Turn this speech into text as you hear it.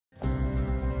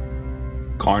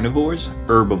carnivores,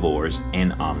 herbivores,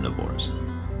 and omnivores.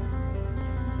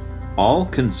 All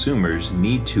consumers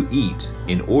need to eat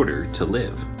in order to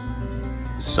live.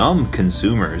 Some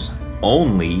consumers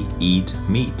only eat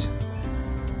meat.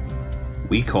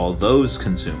 We call those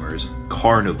consumers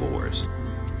carnivores.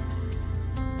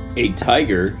 A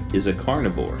tiger is a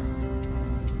carnivore.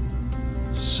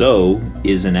 So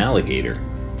is an alligator.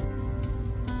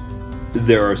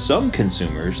 There are some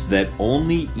consumers that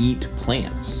only eat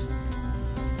plants.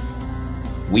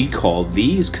 We call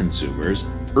these consumers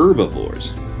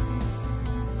herbivores.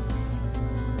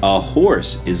 A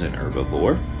horse is an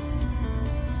herbivore,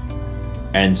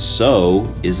 and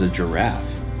so is a giraffe.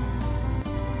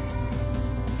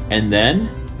 And then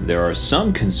there are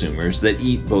some consumers that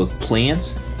eat both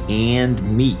plants and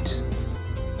meat.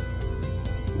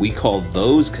 We call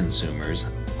those consumers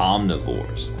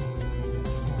omnivores.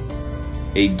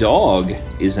 A dog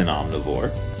is an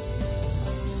omnivore,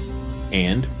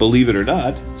 and believe it or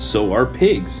not, so are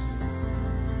pigs.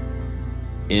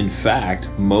 In fact,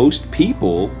 most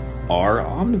people are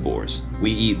omnivores.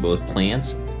 We eat both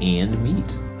plants and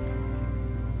meat.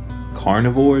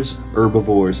 Carnivores,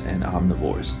 herbivores, and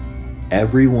omnivores.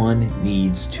 Everyone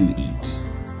needs to eat.